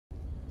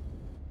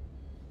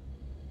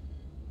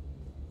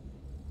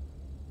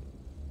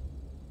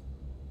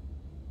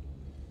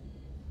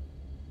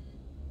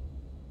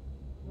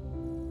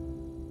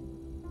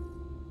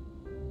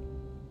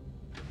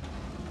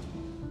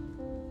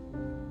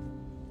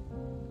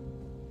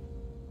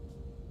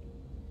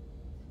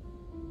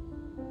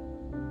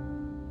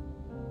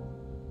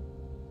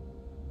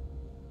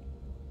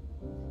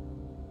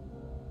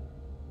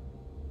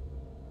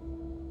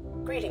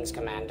Greetings,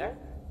 Commander.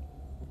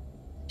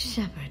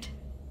 Shepard.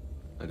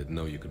 I didn't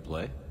know you could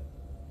play.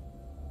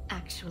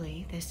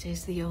 Actually, this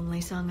is the only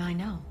song I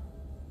know.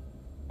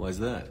 Why's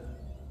that?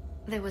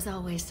 There was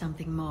always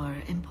something more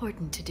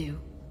important to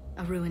do.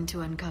 A ruin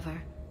to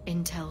uncover,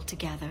 intel to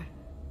gather,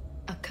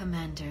 a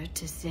commander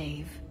to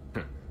save.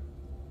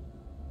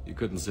 You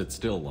couldn't sit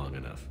still long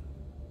enough.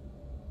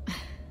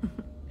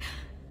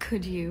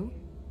 Could you?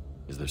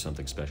 Is there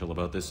something special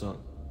about this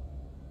song?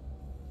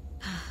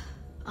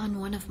 On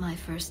one of my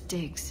first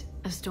digs,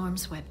 a storm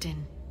swept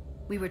in.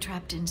 We were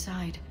trapped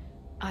inside.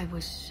 I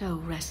was so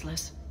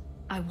restless.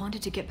 I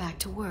wanted to get back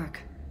to work.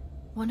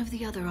 One of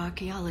the other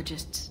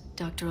archaeologists,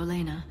 Dr.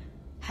 Olena,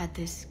 had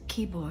this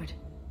keyboard.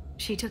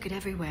 She took it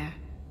everywhere.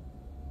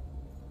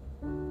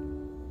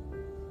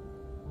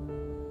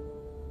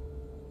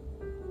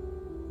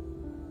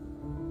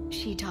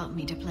 She taught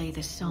me to play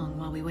this song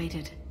while we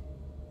waited.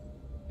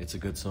 It's a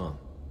good song.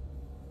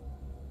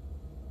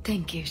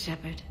 Thank you,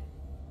 Shepard.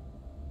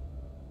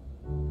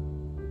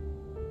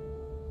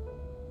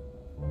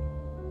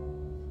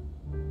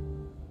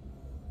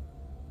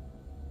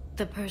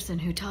 The person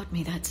who taught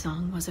me that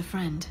song was a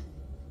friend.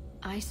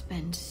 I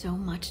spend so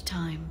much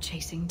time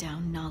chasing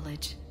down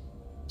knowledge.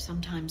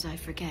 Sometimes I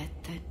forget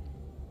that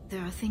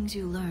there are things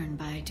you learn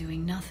by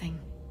doing nothing.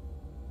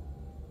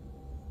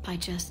 By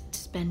just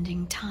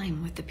spending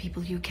time with the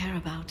people you care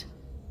about.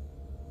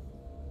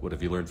 What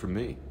have you learned from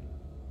me?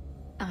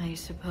 I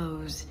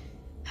suppose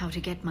how to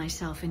get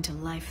myself into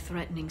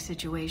life-threatening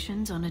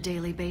situations on a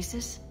daily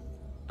basis.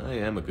 I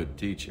am a good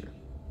teacher.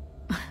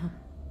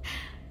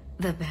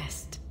 The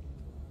best.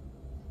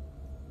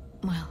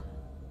 Well,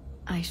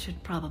 I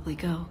should probably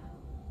go.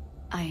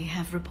 I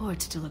have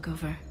reports to look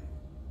over.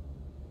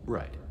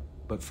 Right.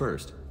 But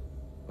first,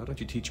 why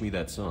don't you teach me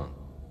that song?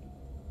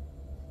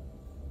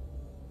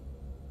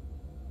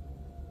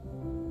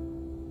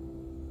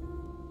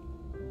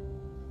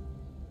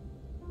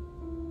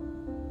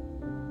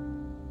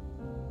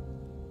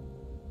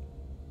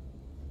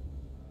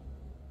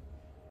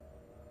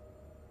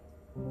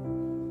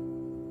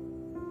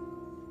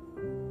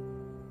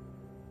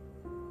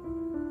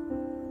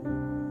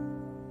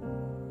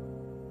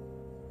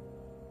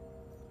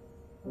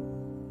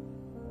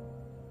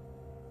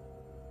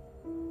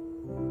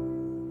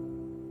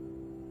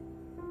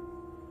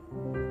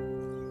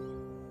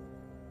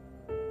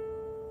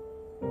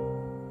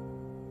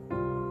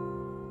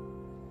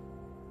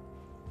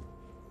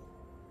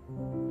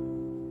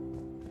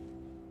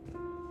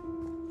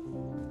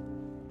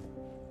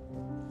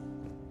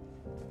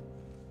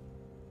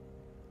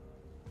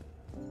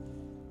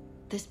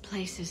 This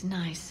place is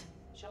nice.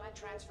 Shall I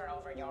transfer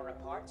over your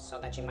reports so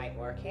that you might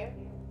work here?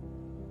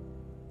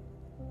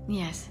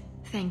 Yes,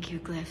 thank you,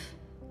 Glyph.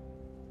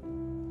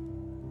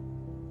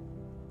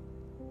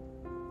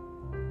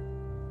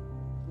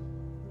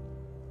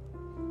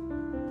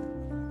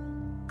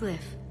 Glyph,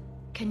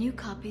 can you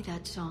copy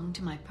that song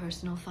to my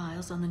personal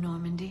files on the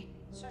Normandy?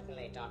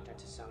 Certainly, Dr.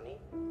 Tassoni.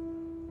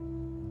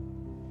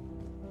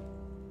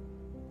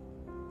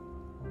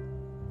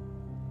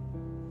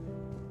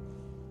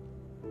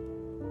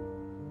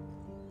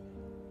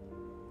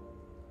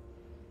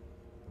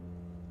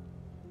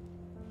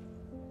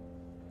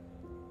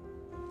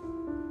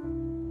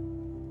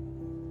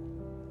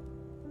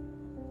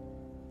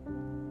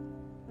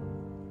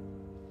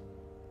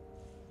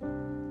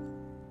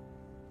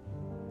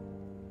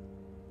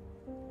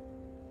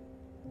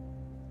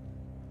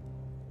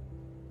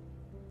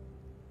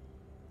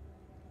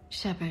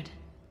 Shepard,